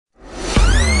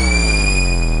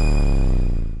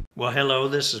Well, hello,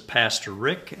 this is Pastor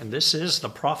Rick, and this is The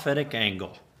Prophetic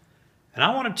Angle. And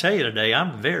I want to tell you today,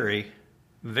 I'm very,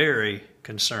 very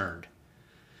concerned.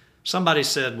 Somebody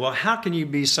said, well, how can you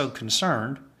be so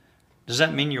concerned? Does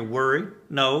that mean you're worried?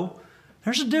 No.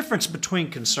 There's a difference between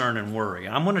concern and worry.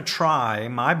 I'm going to try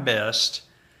my best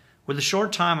with the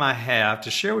short time I have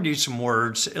to share with you some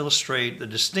words to illustrate the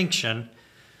distinction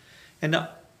and to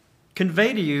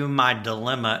convey to you my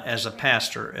dilemma as a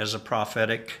pastor, as a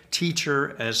prophetic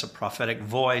teacher, as a prophetic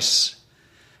voice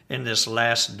in this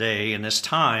last day, in this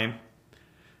time,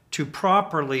 to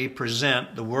properly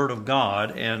present the Word of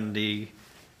God and the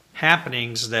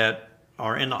happenings that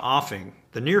are in the offing,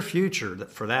 the near future,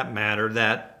 for that matter,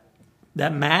 that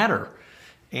matter,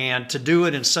 and to do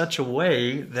it in such a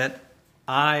way that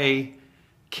I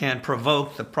can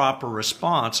provoke the proper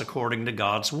response according to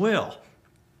God's will.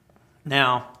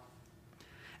 Now,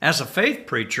 as a faith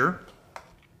preacher,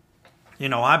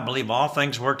 I believe all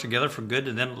things work together for good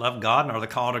to them that love God and are the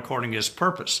called according to His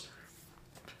purpose.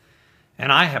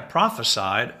 And I have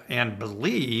prophesied and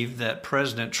believe that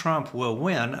President Trump will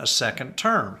win a second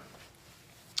term.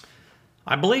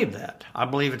 I believe that. I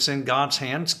believe it's in God's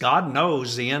hands. God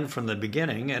knows the end from the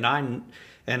beginning, and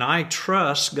I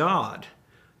trust God.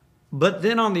 But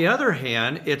then on the other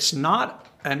hand, it's not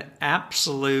an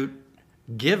absolute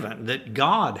given that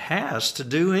God has to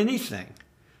do anything.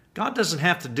 God doesn't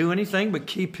have to do anything but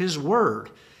keep His word,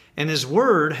 and His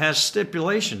word has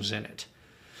stipulations in it.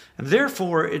 And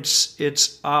therefore,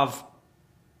 it's of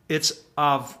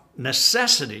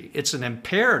necessity. It's an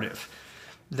imperative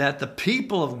that the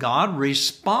people of God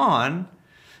respond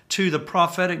to the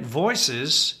prophetic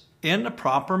voices in the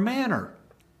proper manner.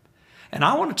 And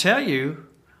I want to tell you,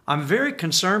 I'm very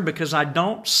concerned because I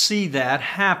don't see that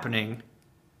happening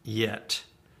yet.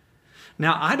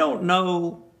 Now, I don't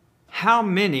know how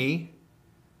many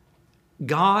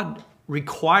God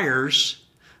requires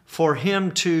for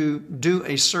Him to do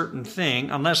a certain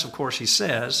thing, unless, of course, He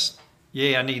says,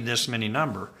 yeah, I need this many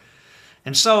number.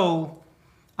 And so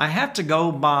I have to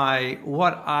go by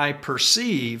what I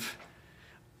perceive,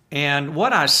 and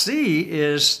what I see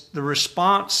is the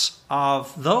response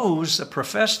of those that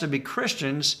profess to be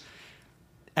Christians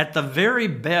at the very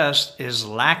best is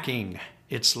lacking.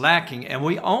 It's lacking, and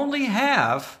we only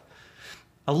have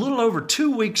a little over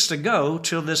 2 weeks to go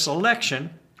till this election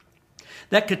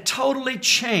that could totally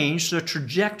change the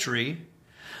trajectory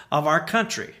of our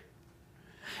country.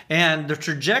 And the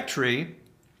trajectory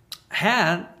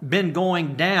had been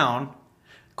going down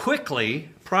quickly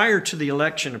prior to the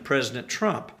election of President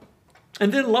Trump.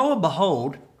 And then lo and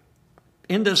behold,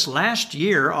 in this last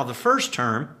year of the first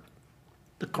term,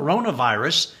 the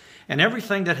coronavirus and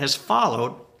everything that has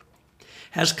followed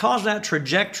has caused that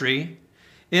trajectory,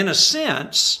 in a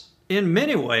sense, in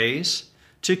many ways,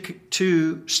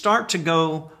 to start to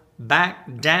go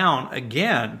back down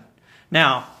again.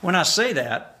 Now, when I say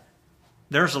that,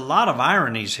 there's a lot of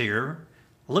ironies here.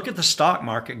 Look at the stock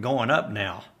market going up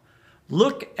now.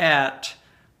 Look at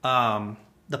the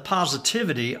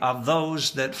positivity of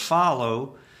those that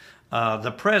follow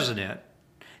the president.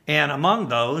 And among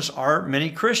those are many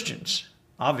Christians.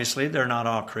 Obviously, they're not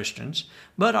all Christians,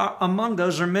 but among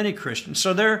those are many Christians.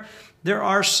 So there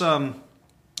are some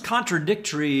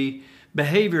contradictory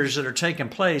behaviors that are taking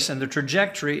place, and the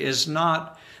trajectory is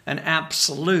not an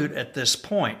absolute at this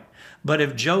point. But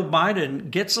if Joe Biden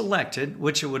gets elected,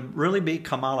 which it would really be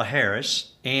Kamala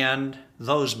Harris and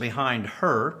those behind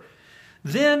her,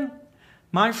 then,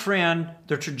 my friend,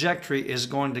 the trajectory is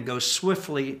going to go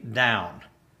swiftly down.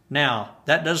 Now,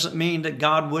 that doesn't mean that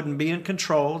God wouldn't be in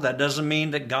control. That doesn't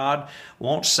mean that God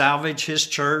won't salvage His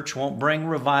church, won't bring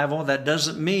revival. That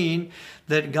doesn't mean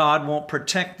that God won't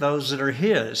protect those that are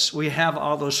His. We have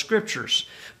all those scriptures.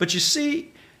 But you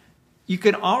see, you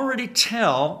can already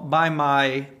tell by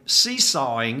my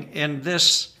seesawing in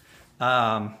this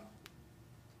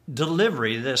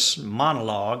delivery, this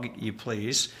monologue, you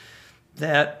please,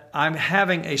 that I'm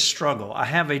having a struggle. I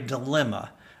have a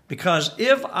dilemma. Because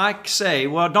if I say,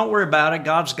 well, don't worry about it,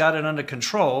 God's got it under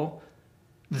control,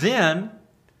 then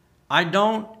I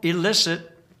don't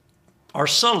solicit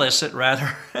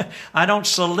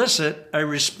a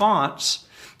response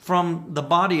from the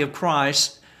body of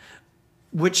Christ,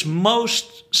 which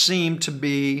most seem to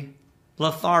be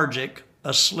lethargic,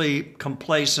 asleep,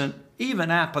 complacent,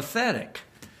 even apathetic.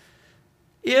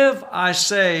 If I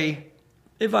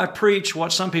preach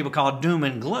what some people call doom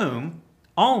and gloom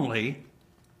only,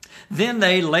 then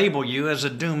they label you as a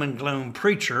doom and gloom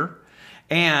preacher,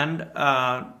 and,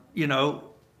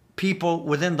 people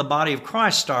within the body of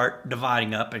Christ start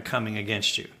dividing up and coming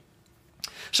against you.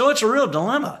 So it's a real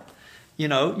dilemma.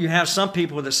 you have some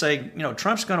people that say,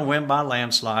 Trump's going to win by a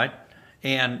landslide,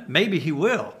 and maybe he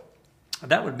will.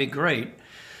 That would be great.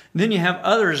 Then you have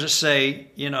others that say,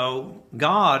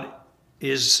 God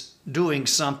is doing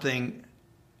something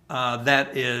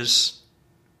that is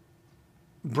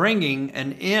bringing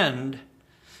an end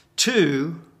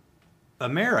to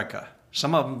America.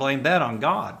 Some of them blame that on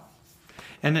God.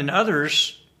 And then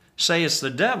others say it's the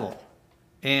devil.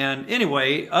 And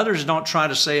anyway, others don't try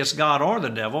to say it's God or the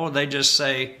devil. They just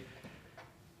say,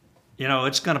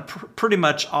 it's going to pretty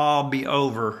much all be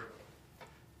over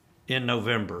in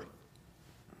November.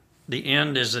 The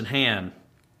end is at hand.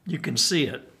 You can see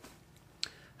it.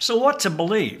 So what to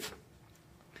believe?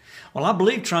 Well, I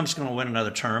believe Trump's going to win another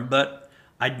term, but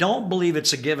I don't believe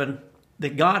it's a given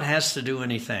that God has to do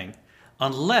anything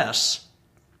unless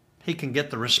he can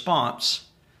get the response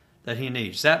that he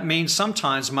needs. That means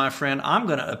sometimes, my friend, I'm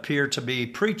going to appear to be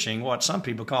preaching what some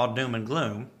people call doom and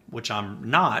gloom, which I'm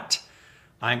not.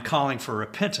 I'm calling for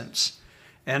repentance.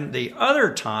 And the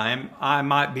other time, I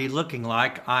might be looking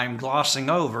like I'm glossing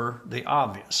over the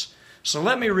obvious. So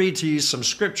let me read to you some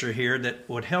scripture here that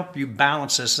would help you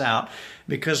balance this out,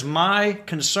 because my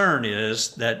concern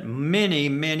is that many,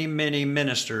 many, many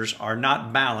ministers are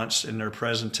not balanced in their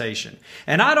presentation.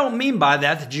 And I don't mean by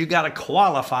that you got to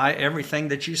qualify everything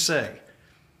that you say.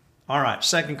 All right,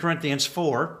 2 Corinthians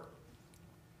 4.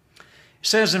 It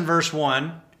says in verse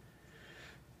 1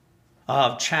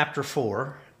 of chapter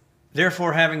 4,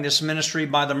 "Therefore, having this ministry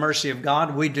by the mercy of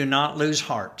God, we do not lose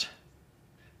heart."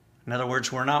 In other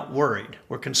words, we're not worried.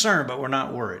 We're concerned, but we're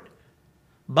not worried.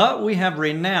 "But we have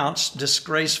renounced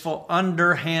disgraceful,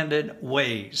 underhanded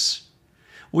ways.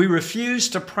 We refuse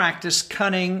to practice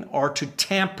cunning or to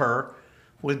tamper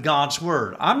with God's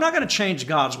word." I'm not going to change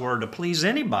God's word to please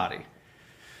anybody.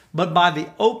 "But by the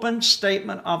open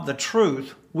statement of the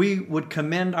truth, we would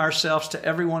commend ourselves to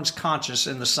everyone's conscience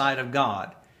in the sight of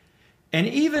God. And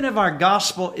even if our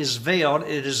gospel is veiled,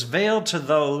 it is veiled to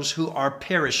those who are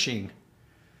perishing.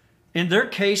 In their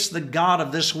case, the God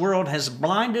of this world has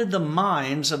blinded the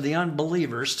minds of the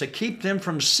unbelievers to keep them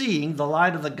from seeing the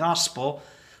light of the gospel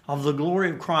of the glory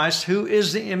of Christ, who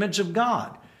is the image of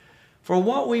God. For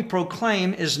what we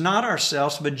proclaim is not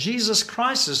ourselves, but Jesus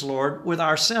Christ is Lord, with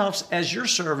ourselves as your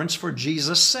servants for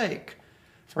Jesus' sake.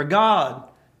 For God,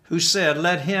 who said,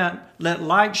 let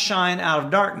light shine out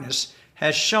of darkness,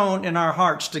 has shone in our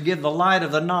hearts to give the light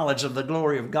of the knowledge of the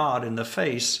glory of God in the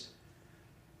face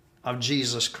of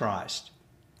Jesus Christ."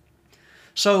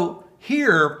 So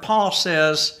here Paul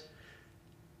says,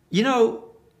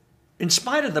 in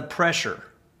spite of the pressure,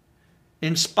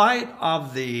 in spite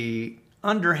of the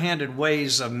underhanded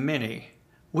ways of many,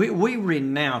 we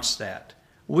renounce that.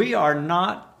 We are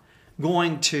not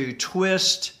going to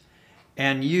twist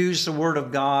and use the word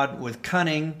of God with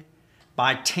cunning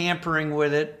by tampering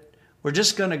with it. We're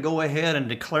just going to go ahead and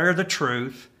declare the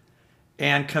truth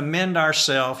and commend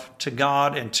ourselves to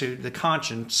God and to the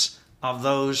conscience of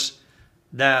those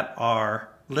that are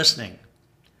listening.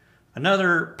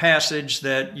 Another passage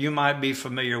that you might be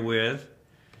familiar with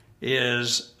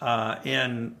is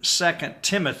in 2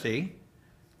 Timothy.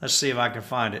 Let's see if I can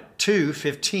find it.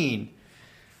 2:15,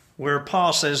 where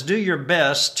Paul says, "Do your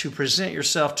best to present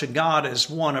yourself to God as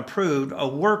one approved, a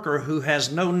worker who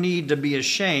has no need to be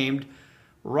ashamed,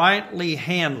 rightly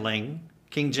handling,"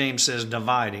 King James says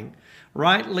dividing,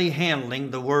 "rightly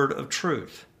handling the word of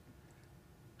truth."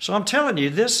 So I'm telling you,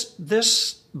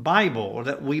 this Bible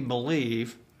that we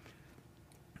believe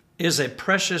is a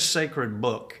precious sacred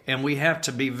book, and we have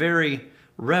to be very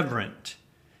reverent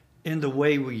in the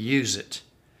way we use it.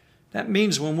 That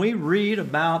means when we read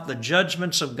about the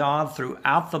judgments of God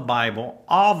throughout the Bible,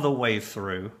 all the way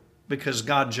through, because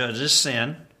God judges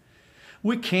sin,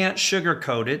 we can't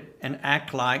sugarcoat it and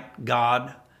act like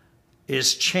God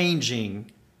is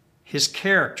changing his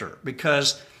character,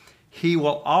 because he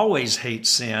will always hate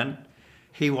sin.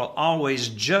 He will always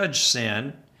judge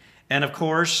sin. And of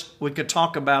course, we could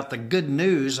talk about the good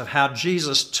news of how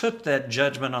Jesus took that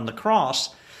judgment on the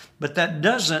cross, but that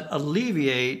doesn't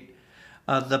alleviate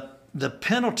the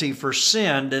penalty for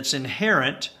sin that's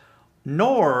inherent,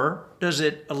 nor does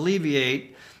it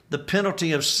alleviate the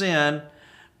penalty of sin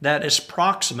that is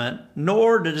proximate,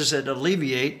 nor does it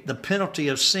alleviate the penalty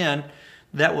of sin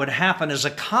that would happen as a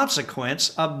consequence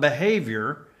of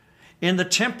behavior in the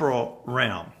temporal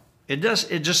realm. It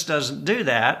just doesn't do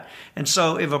that. And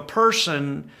so if a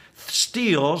person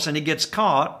steals and he gets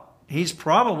caught, he's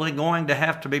probably going to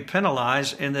have to be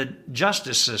penalized in the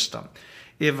justice system.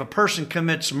 If a person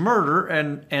commits murder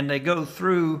and they go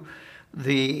through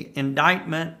the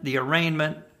indictment, the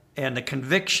arraignment, and the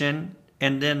conviction,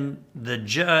 and then the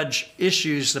judge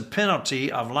issues the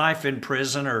penalty of life in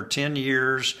prison or 10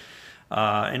 years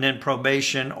and then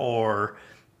probation or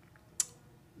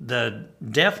the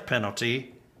death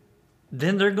penalty,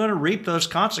 then they're going to reap those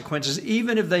consequences,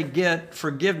 even if they get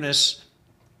forgiveness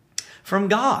from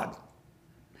God.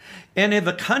 And if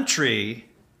a country,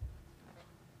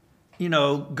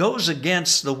 goes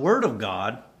against the Word of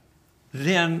God,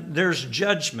 then there's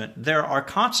judgment. There are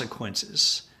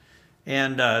consequences.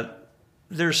 And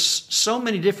there's so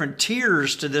many different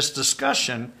tiers to this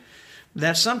discussion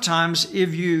that sometimes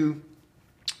if you're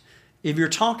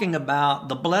talking about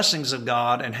the blessings of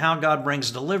God and how God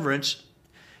brings deliverance,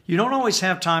 you don't always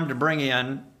have time to bring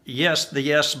in the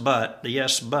yes, but.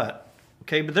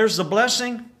 Okay, but there's the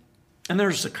blessing and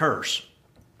there's the curse.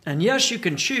 And yes, you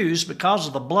can choose because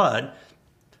of the blood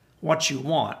what you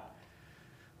want.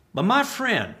 But my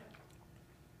friend,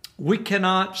 we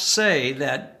cannot say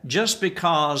that just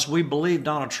because we believe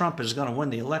Donald Trump is going to win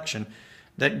the election,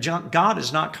 that God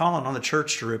is not calling on the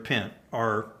church to repent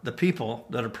or the people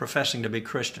that are professing to be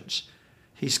Christians.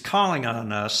 He's calling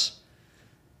on us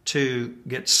to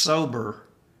get sober,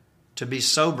 to be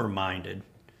sober-minded,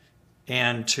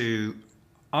 and to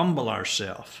humble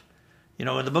ourselves.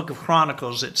 In the book of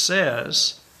Chronicles it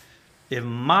says, if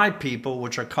my people,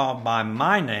 which are called by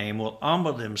my name, will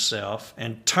humble themselves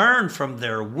and turn from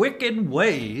their wicked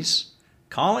ways,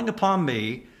 calling upon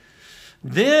me,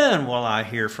 then will I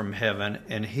hear from heaven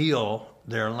and heal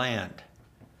their land.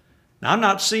 Now, I'm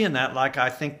not seeing that like I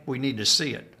think we need to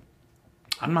see it.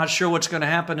 I'm not sure what's going to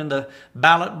happen in the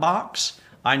ballot box.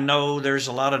 I know there's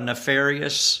a lot of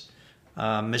nefarious,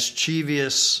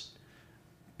 mischievous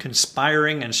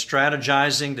conspiring and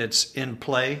strategizing that's in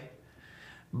play.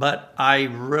 But I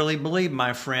really believe,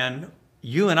 my friend,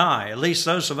 you and I, at least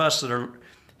those of us that are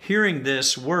hearing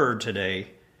this word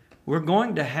today, we're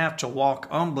going to have to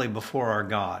walk humbly before our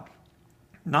God.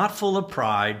 Not full of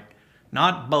pride,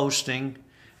 not boasting,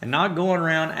 and not going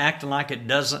around acting like it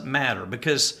doesn't matter.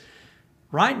 Because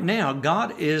right now,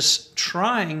 God is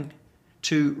trying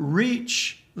to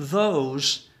reach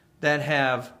those that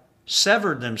have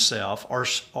severed themselves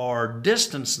or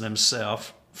distanced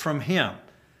themselves from Him.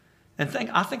 And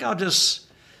I think I'll just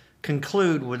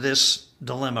conclude with this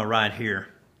dilemma right here.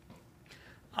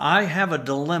 I have a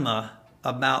dilemma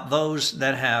about those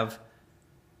that have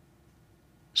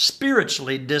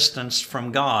spiritually distanced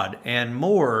from God and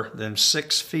more than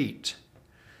 6 feet.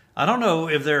 I don't know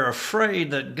if they're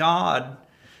afraid that God,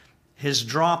 His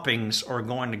droppings are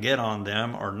going to get on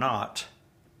them or not.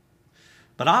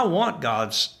 But I want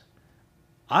God's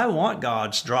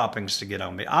droppings to get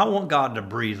on me. I want God to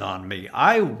breathe on me.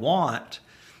 I want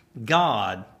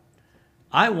to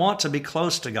be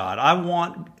close to God. I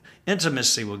want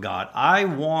intimacy with God. I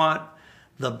want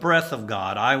the breath of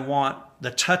God. I want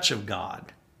the touch of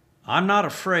God. I'm not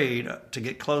afraid to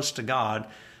get close to God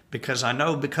because I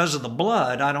know because of the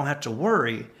blood, I don't have to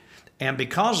worry. And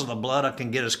because of the blood, I can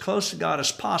get as close to God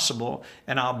as possible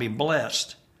and I'll be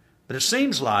blessed. But it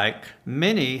seems like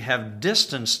many have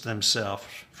distanced themselves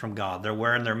from God. They're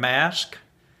wearing their mask.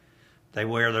 They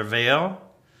wear their veil.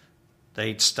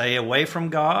 They stay away from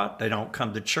God. They don't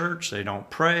come to church. They don't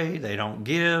pray. They don't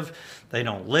give. They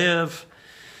don't live.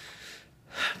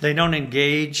 They don't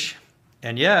engage.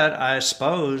 And yet, I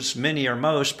suppose many or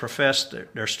most profess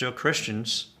that they're still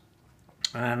Christians.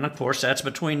 And of course, that's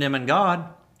between them and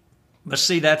God. But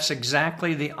see, that's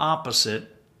exactly the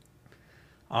opposite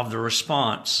of the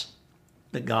response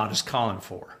that God is calling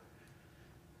for.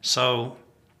 So,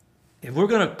 if we're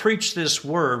going to preach this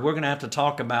word, we're going to have to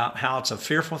talk about how it's a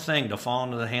fearful thing to fall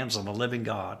into the hands of the living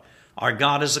God. Our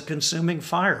God is a consuming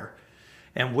fire,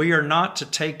 and we are not to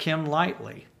take Him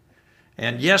lightly.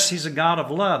 And yes, He's a God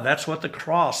of love. That's what the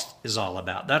cross is all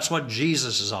about. That's what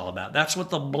Jesus is all about. That's what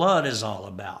the blood is all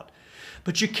about.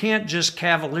 But you can't just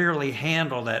cavalierly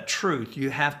handle that truth.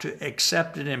 You have to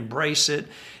accept it, embrace it,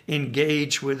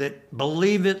 engage with it,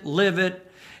 believe it, live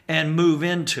it, and move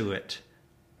into it.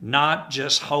 Not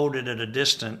just hold it at a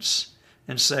distance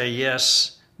and say,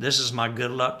 yes, this is my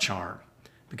good luck charm.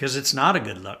 Because it's not a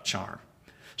good luck charm.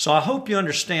 So I hope you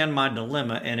understand my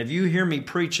dilemma. And if you hear me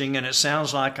preaching and it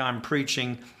sounds like I'm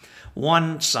preaching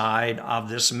one side of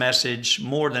this message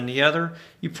more than the other,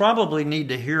 you probably need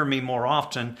to hear me more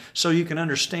often so you can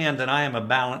understand that I am a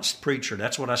balanced preacher.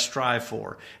 That's what I strive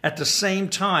for. At the same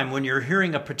time, when you're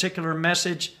hearing a particular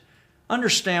message,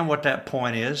 understand what that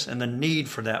point is and the need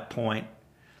for that point,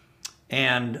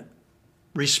 and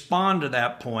respond to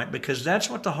that point, because that's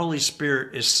what the Holy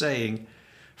Spirit is saying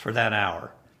for that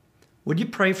hour. Would you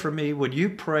pray for me? Would you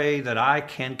pray that I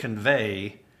can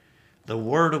convey the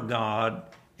Word of God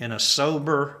in a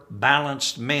sober,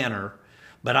 balanced manner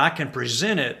but I can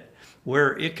present it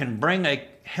where it can bring a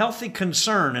healthy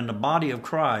concern in the body of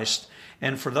Christ,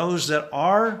 and for those that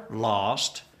are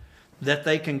lost, that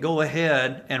they can go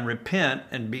ahead and repent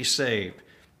and be saved.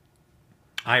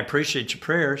 I appreciate your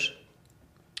prayers,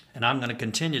 and I'm going to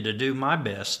continue to do my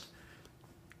best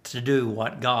to do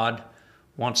what God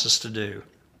wants us to do.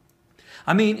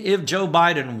 I mean, if Joe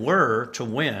Biden were to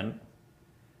win,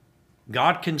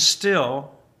 God can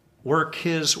still work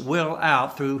his will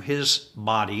out through his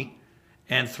body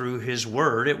and through his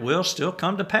word. It will still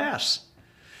come to pass.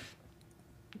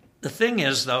 The thing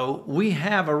is, though, we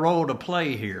have a role to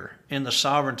play here in the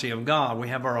sovereignty of God. We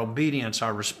have our obedience,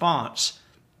 our response,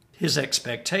 his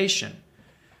expectation.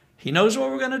 He knows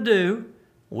what we're going to do.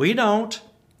 We don't.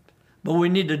 But we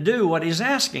need to do what he's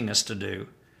asking us to do.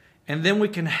 And then we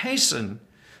can hasten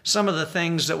some of the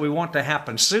things that we want to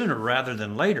happen sooner rather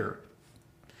than later.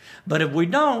 But if we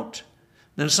don't,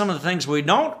 then some of the things we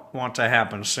don't want to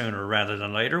happen sooner rather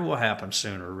than later will happen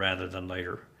sooner rather than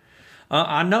later.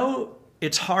 I know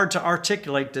it's hard to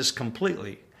articulate this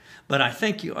completely, but I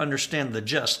think you understand the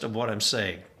gist of what I'm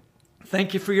saying.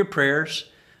 Thank you for your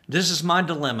prayers. This is my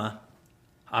dilemma.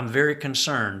 I'm very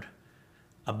concerned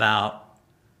about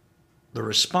the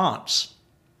response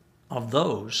of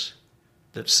those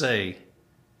that say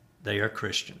they are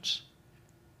Christians.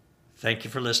 Thank you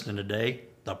for listening today.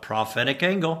 The Prophetic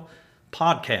Angle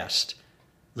podcast.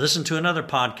 Listen to another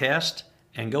podcast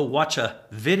and go watch a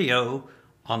video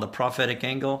on the Prophetic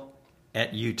Angle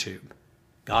at YouTube.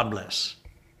 God bless.